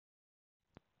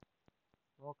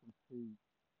Welcome to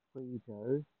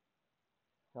Freedo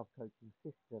Self-Coaching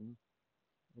System.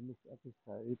 In this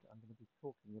episode, I'm going to be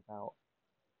talking about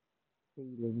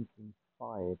feeling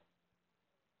inspired.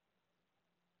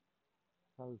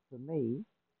 So for me,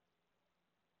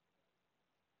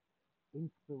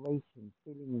 inspiration,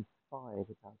 feeling inspired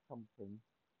about something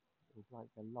is like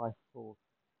the life force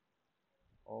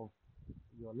of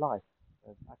your life.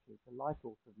 Actually, it's a life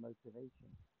force of motivation.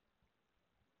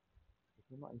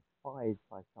 If you're not inspired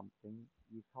by something,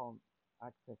 you can't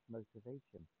access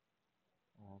motivation.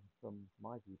 From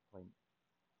my viewpoint,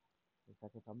 it's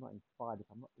like if I'm not inspired, if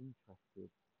I'm not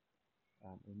interested,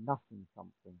 enough in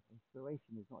something.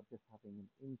 Inspiration is not just having an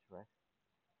interest,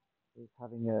 it's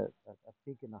having a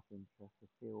big enough interest to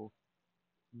feel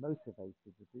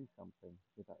motivated to do something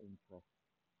with that interest.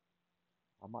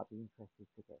 I might be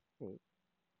interested to get fit,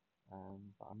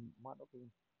 but I might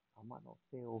not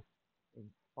feel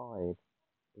inspired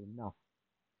enough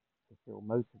to feel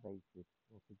motivated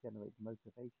or to generate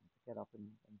motivation to get up and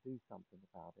do something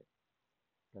about it.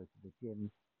 Go to the gym,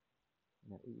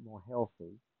 eat more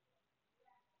healthy.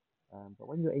 But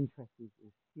when your interest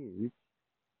is huge,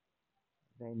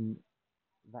 then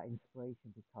that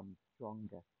inspiration becomes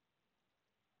stronger,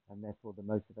 and therefore the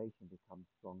motivation becomes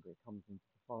stronger. It comes into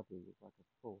the body. It's like a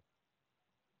force.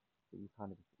 So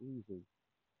it's easy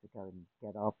to go and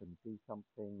get up and do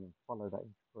something and follow that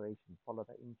inspiration, follow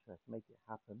that interest, make it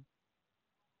happen.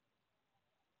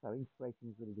 So inspiration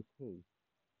is really the key.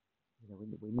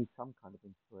 We need some kind of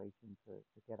inspiration to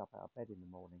get up out of bed in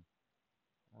the morning.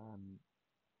 Um,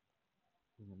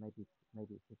 maybe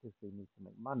it's because we need to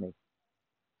make money.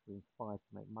 We're inspired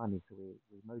to make money, so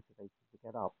we're motivated to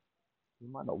get up. We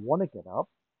might not want to get up,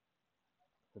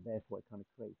 so therefore it kind of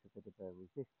creates a bit of a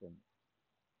resistance,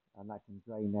 and that can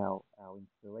drain out our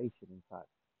inspiration, in fact,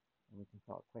 and we can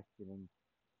start questioning,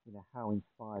 how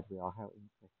inspired we are, how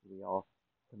interested we are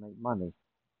to make money.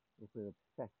 If we're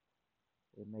obsessed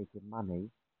with making money,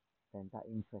 then that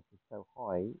interest is so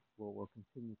high, we'll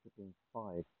continue to be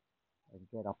inspired and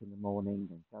get up in the morning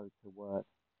and go to work,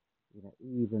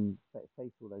 even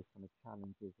face all those kind of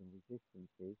challenges and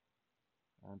resistances,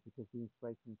 because the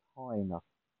inspiration is high enough.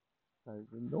 So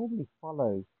we normally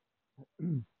follow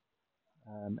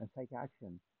and take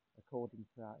action according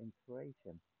to our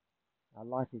inspiration. Our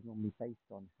life is normally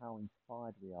based on how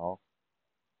inspired we are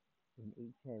in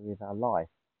each area of our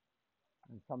life.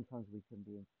 And sometimes we can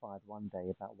be inspired one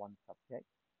day about one subject,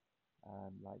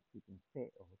 like keeping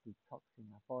fit or detoxing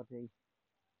our body.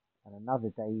 And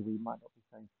another day we might not be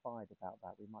so inspired about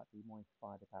that. We might be more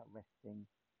inspired about resting,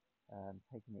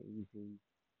 taking it easy,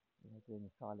 doing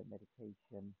a silent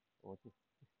meditation, or just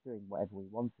doing whatever we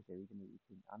want to do, even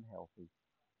eating unhealthy,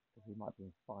 because we might be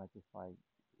inspired just by,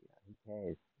 who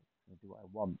cares, I'm going to do what I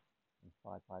want,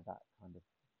 inspired by that kind of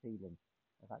feeling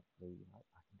of actually,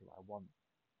 I can do what I want.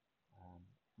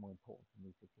 It's more important for me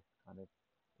to just kind of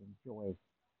enjoy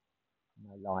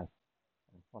my life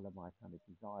and follow my kind of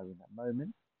desire in that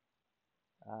moment.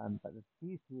 But the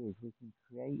beauty is we can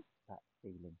create that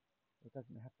feeling. It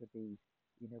doesn't have to be,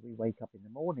 we wake up in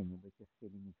the morning and we're just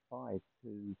feeling inspired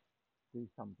to do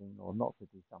something or not to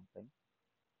do something.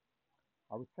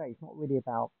 I would say it's not really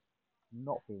about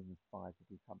not being inspired to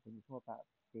do something. It's more about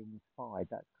being inspired.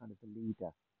 That's kind of the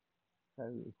leader. So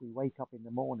if we wake up in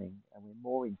the morning and we're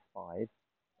more inspired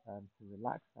to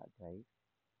relax that day,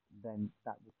 then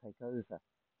that will take over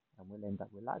and we'll end up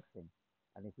relaxing.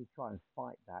 And if we try and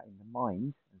fight that in the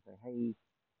mind and say, hey,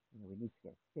 we need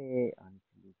to get fit, I need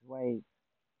to lose weight,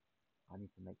 I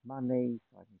need to make money,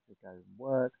 so I need to go and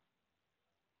work,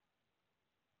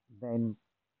 then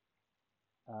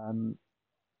um,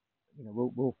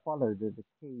 we'll follow the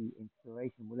key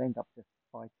inspiration. We'll end up just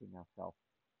fighting ourselves,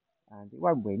 and it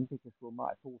won't win because we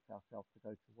might force ourselves to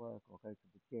go to work or go to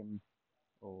the gym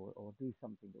or do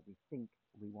something that we think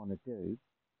we want to do.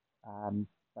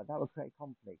 But that will create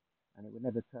conflict, and it will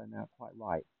never turn out quite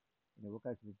right. We'll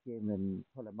go to the gym and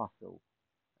pull a muscle,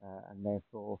 and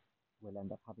therefore we'll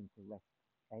end up having to rest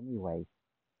anyway.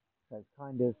 So it's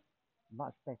kind of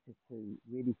much better to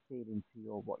really feel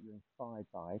into what you're inspired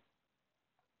by,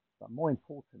 but more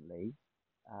importantly,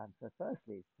 so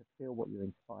firstly, it's to feel what you're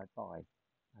inspired by,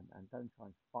 and don't try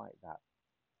and fight that.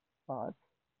 But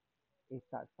if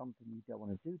that's something you don't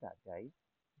want to do that day,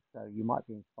 so you might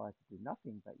be inspired to do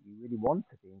nothing, but you really want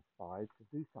to be inspired to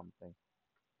do something.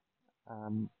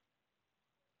 Um,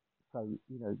 so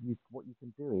what you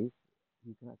can do is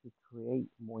you can actually create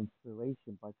more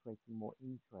inspiration by creating more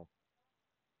interest.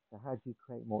 So how do you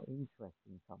create more interest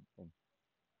in something?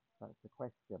 That's the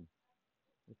question.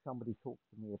 If somebody talks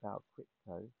to me about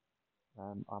crypto,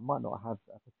 I might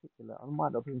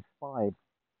not be inspired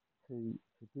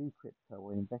to do crypto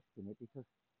or invest in it because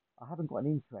I haven't got an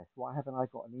interest. Why haven't I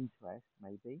got an interest?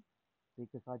 Maybe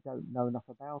because I don't know enough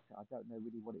about it. I don't know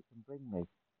really what it can bring me.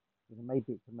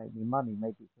 Maybe it can make me money,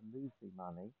 maybe it can lose me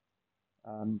money.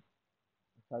 Um,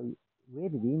 so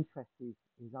really, the interest is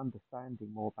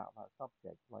understanding more about that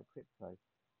subject, like crypto.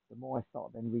 The more I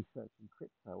start then researching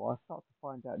crypto, I start to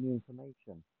find out new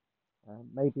information,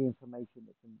 maybe information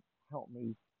that can help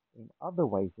me in other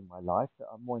ways in my life that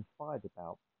I'm more inspired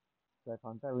about. So if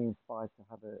I'm very inspired to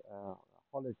have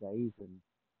holidays and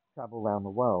travel around the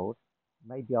world,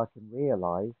 maybe I can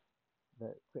realize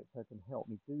that crypto can help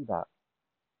me do that.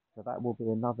 So that will be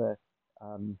another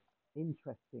um,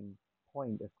 interesting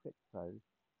point of crypto,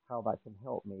 how that can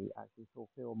help me actually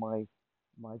fulfill my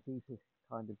deepest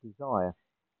kind of desire,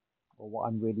 or what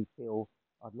I'm really feel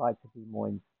I'd like to be more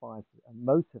inspired and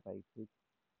motivated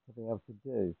to be able to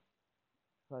do.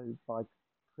 So by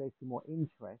creating more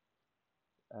interest,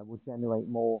 will generate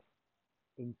more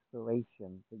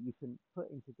inspiration that you can put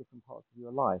into different parts of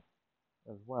your life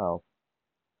as well.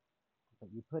 But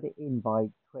you put it in by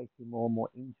creating more and more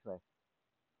interest.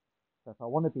 So if I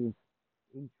want to be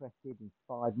interested,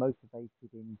 inspired,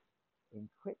 motivated in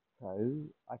crypto,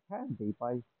 I can be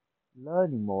by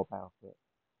learning more about it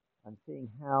and seeing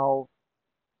how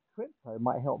crypto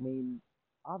might help me in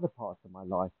other parts of my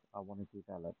life I want to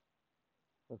develop.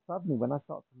 So suddenly, when I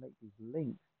start to make these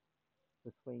links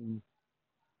between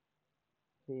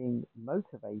being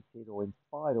motivated or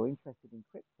inspired or interested in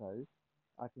crypto,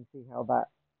 I can see how that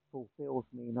fulfills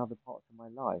me in other parts of my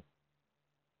life.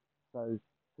 So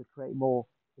to create more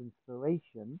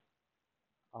inspiration,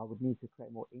 I would need to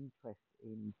create more interest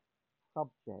in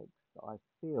subjects that I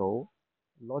feel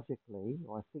logically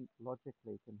or I think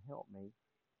logically can help me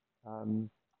um,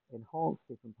 enhance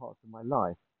different parts of my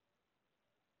life.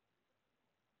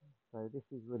 So this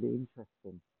is really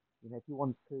interesting. If you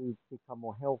want to become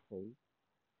more healthy,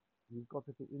 you've got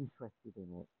to be interested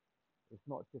in it. It's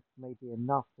not just maybe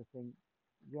enough to think,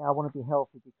 yeah, I want to be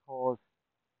healthy because,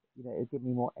 it'll give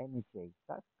me more energy.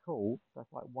 That's cool.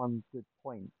 That's like one good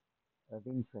point of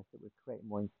interest that would create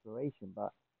more inspiration,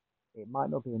 but it might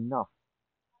not be enough.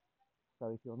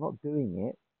 So if you're not doing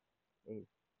it,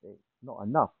 it's not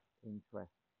enough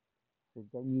interest. So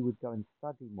then you would go and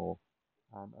study more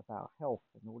about health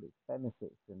and all its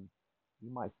benefits, and you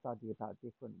might study about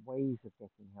different ways of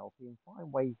getting healthy and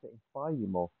find ways that inspire you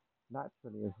more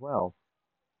naturally as well.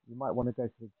 You might want to go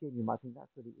to the gym. You might think that's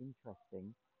really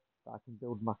interesting that I can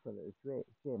build muscle at a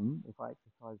gym if I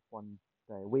exercise 1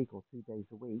 day a week or 2 days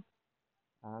a week.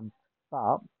 Um,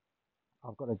 but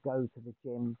I've got to go to the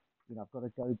gym. I've got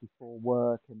to go before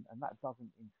work, and that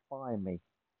doesn't inspire me.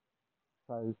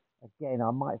 So again, I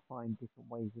might find different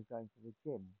ways of going to the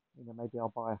gym. Maybe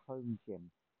I'll buy a home gym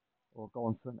or go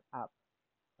onto an app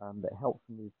that helps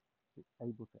me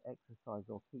able to exercise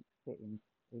or keep fit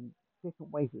in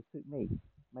different ways that suit me.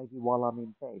 Maybe while I'm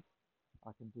in bed,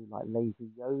 I can do like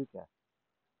lazy yoga.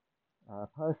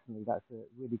 Personally, that's a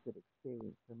really good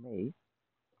experience for me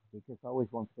because I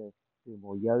always wanted to do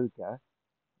more yoga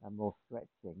and more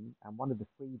stretching. And one of the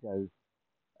Frido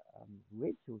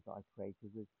rituals I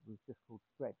created was just called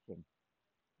stretching,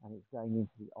 and it's going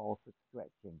into the art of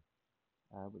stretching,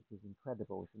 which is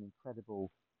incredible. It's an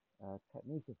incredible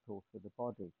technique, of course, for the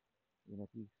body. If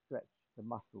you stretch the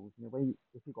muscles,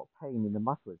 if you've got pain in the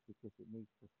muscles because it needs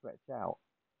to stretch out,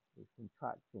 it's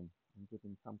contracting and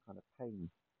giving some kind of pain.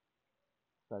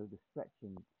 So the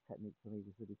stretching technique for me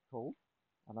was really cool.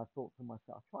 And I thought to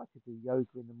myself, I tried to do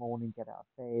yoga in the morning, get out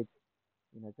of bed,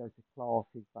 go to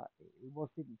classes, but it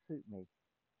didn't suit me.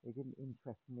 It didn't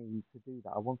interest me to do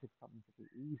that. I wanted something to be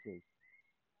easy.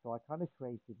 So I kind of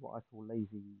created what I call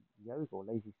lazy yoga or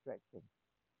lazy stretching.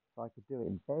 So I could do it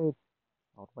in bed.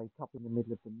 I'd wake up in the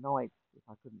middle of the night if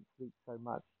I couldn't sleep so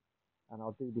much, and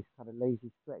I'll do this kind of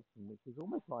lazy stretching, which is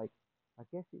almost like, I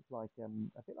guess it's like a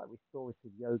bit like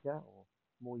restorative yoga or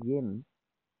more yin,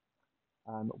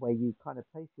 where you kind of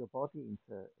place your body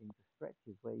into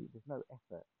stretches where there's no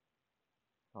effort.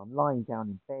 So I'm lying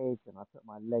down in bed and I put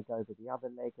my leg over the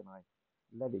other leg and I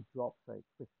let it drop so it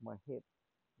twists my hip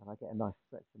and I get a nice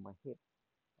stretch in my hip.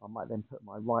 I might then put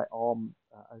my right arm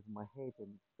over my head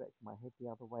and stretch my head the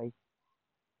other way.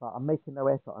 But I'm making no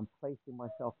effort. I'm placing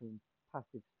myself in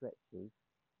passive stretches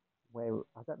where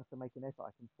I don't have to make an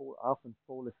effort. I often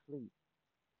fall asleep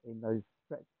in those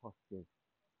stretch postures,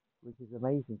 which is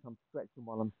amazing. So I'm stretching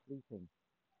while I'm sleeping.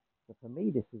 So for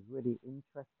me, this was really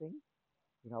interesting.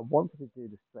 I wanted to do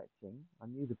the stretching. I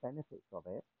knew the benefits of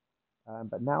it,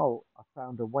 but now I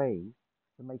found a way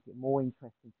to make it more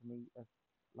interesting to me as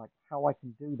like how I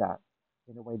can do that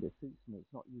in a way that suits me.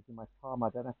 It's not using my time. I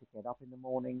don't have to get up in the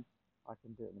morning. I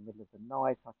can do it in the middle of the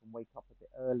night. I can wake up a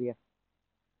bit earlier.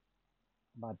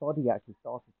 My body actually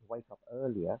started to wake up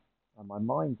earlier and my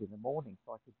mind in the morning,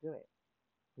 so I could do it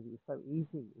because it was so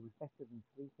easy. It was better than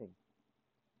sleeping.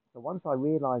 So once I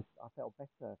realized I felt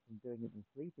better from doing it than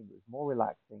sleeping, it was more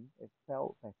relaxing. It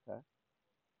felt better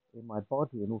in my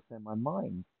body and also in my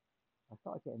mind. I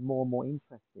started getting more and more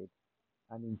interested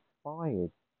and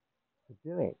inspired to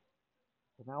do it.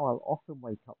 So now I'll often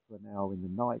wake up for an hour in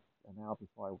the night, an hour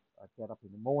before I get up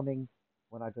in the morning.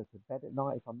 When I go to bed at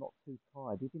night, if I'm not too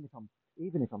tired, even if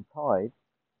I'm tired,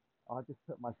 I just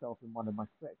put myself in one of my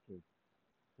stretches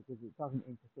because it doesn't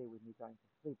interfere with me going to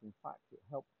sleep. In fact, it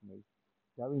helps me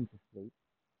go into sleep.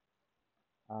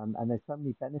 And there's so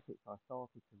many benefits I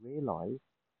started to realize.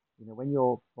 When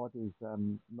your body's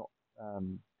not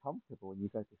comfortable and you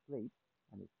go to sleep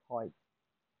and it's tight,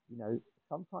 you know,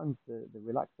 sometimes the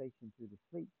relaxation through the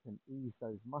sleep can ease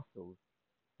those muscles,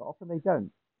 but often they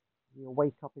don't. You'll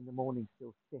wake up in the morning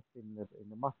still stiff in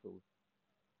the muscles.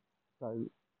 So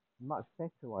much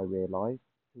better, I realized,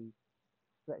 to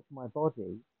stretch my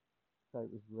body so it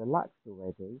was relaxed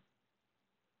already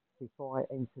before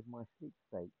I entered my sleep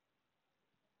state.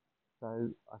 So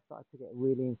I started to get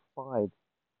really inspired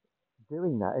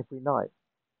doing that every night.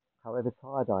 However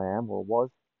tired I am or was,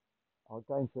 I'll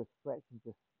go into a stretch and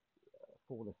just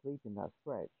fall asleep in that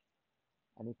stretch.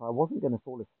 And if I wasn't going to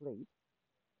fall asleep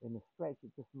in the stretch,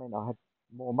 it just meant I had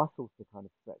more muscles to kind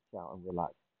of stretch out and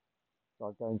relax. So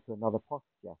I'd go into another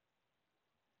posture.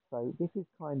 So this is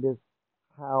kind of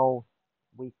how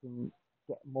we can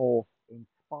get more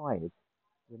inspired.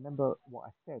 Remember what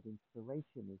I said,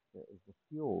 inspiration is the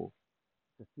fuel,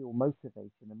 to fuel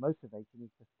motivation. And motivation is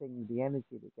the thing, the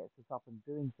energy that gets us up and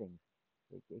doing things.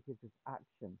 It gives us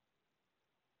action.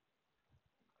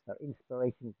 So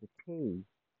inspiration is the key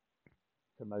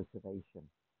to motivation.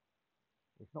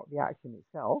 It's not the action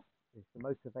itself, it's the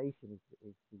motivation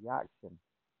is the action.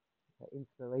 So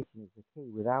inspiration is the key.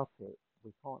 Without it,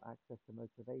 we can't access the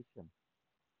motivation.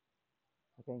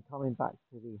 Again, coming back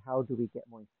to the how do we get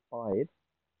more inspired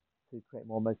to create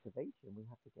more motivation, we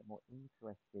have to get more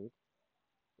interested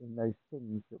in those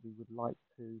things that we would like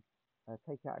to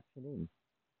take action in.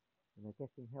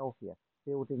 Getting healthier,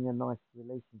 building a nice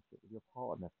relationship with your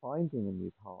partner, finding a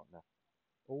new partner,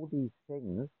 all these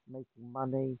things, making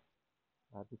money,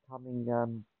 becoming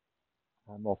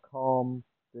more calm,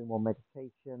 doing more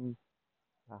meditation,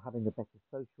 having a better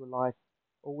social life,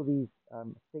 all these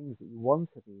things that you want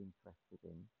to be interested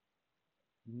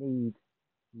in need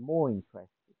more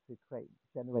interest to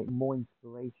generate more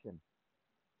inspiration.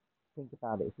 Think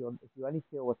about it. If you only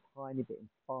feel a tiny bit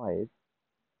inspired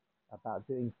about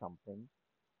doing something,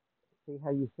 see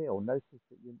how you feel. Notice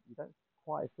that you don't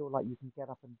quite feel like you can get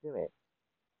up and do it,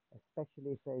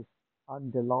 especially if there's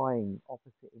underlying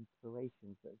opposite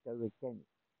inspirations that go against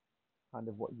kind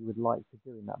of what you would like to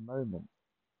do in that moment.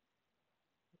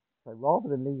 So rather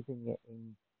than leaving it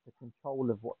in the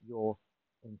control of what you're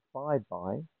inspired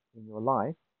by in your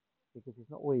life, because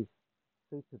it's not always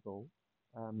suitable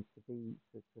to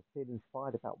feel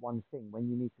inspired about one thing when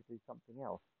you need to do something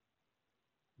else.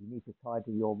 You need to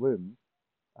tidy your room,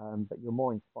 but you're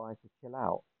more inspired to chill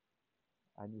out,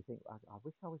 and you think, I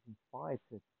wish I was inspired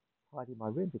to tidy my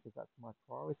room because that's my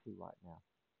priority right now.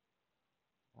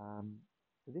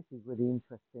 So this is really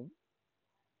interesting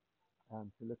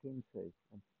to look into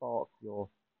and spark your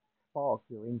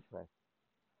interest.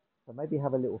 So maybe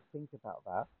have a little think about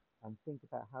that and think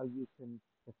about how you can,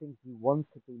 the things you want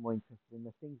to be more interested in,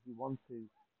 the things you want to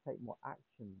take more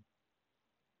action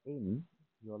in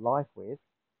your life with,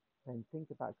 then think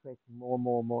about creating more and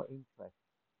more and more interest,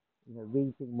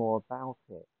 reading more about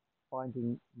it,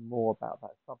 finding more about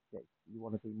that subject you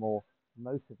want to be more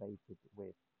motivated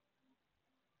with.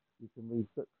 You can read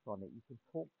books on it, you can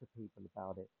talk to people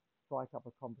about it, strike up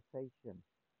a conversation,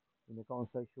 go on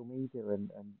social media and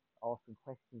ask some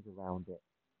questions around it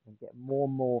and get more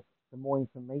and more. The more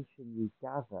information you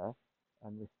gather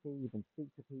and receive and speak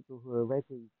to people who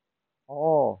already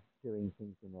are doing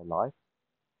things in their life,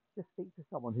 just speak to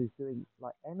someone who's doing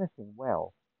like anything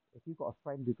well. If you've got a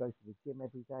friend who goes to the gym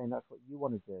every day and that's what you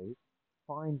want to do,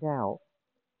 find out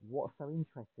what's so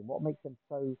interesting, what makes them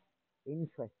so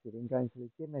interested in going to the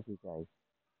gym every day.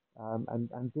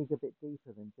 And dig a bit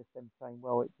deeper than just them saying,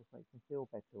 well, it just makes me feel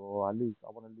better, or I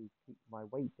want to keep my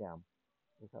weight down.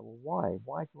 It's like, well, why?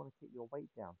 Why do you want to keep your weight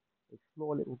down?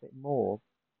 Explore a little bit more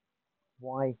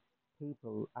why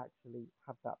people actually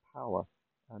have that power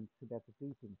to be able to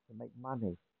do things, to make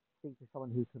money. Speak to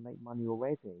someone who can make money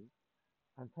already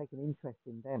and take an interest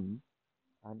in them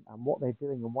and what they're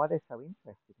doing and why they're so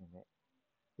interested in it.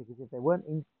 Because if they weren't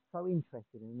so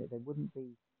interested in it, they wouldn't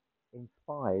be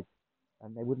inspired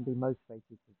and they wouldn't be motivated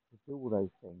to do all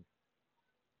those things.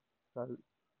 So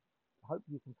I hope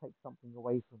you can take something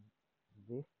away from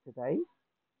this today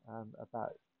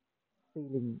about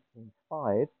feeling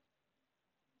inspired.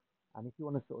 And if you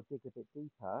want to sort of dig a bit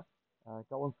deeper,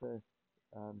 go on to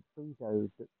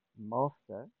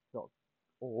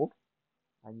frido.master.org,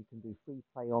 and you can do free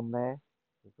play on there.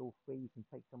 It's all free. You can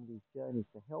take some of these journeys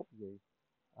to help you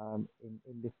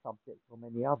in this subject or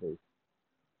many others.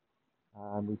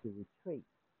 We do retreats.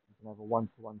 You can have a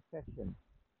one-to-one session.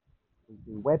 We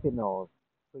do webinars,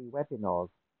 free webinars,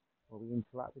 where we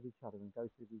interact with each other and go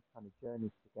through these kind of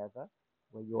journeys together,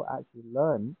 where you'll actually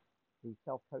learn these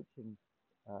self-coaching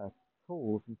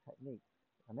tools and techniques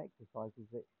and exercises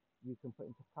that you can put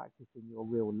into practice in your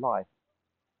real life.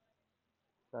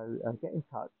 So get in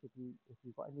touch if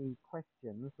you've got any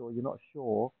questions or you're not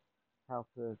sure how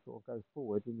to sort of go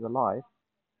forward in your life.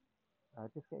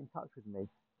 Just get in touch with me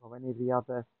or any of the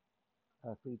other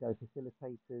Frido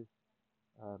facilitators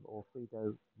or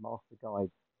Frido master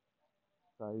guides.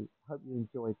 So hope you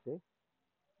enjoyed this,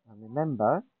 and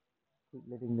remember, keep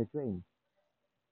living the dream.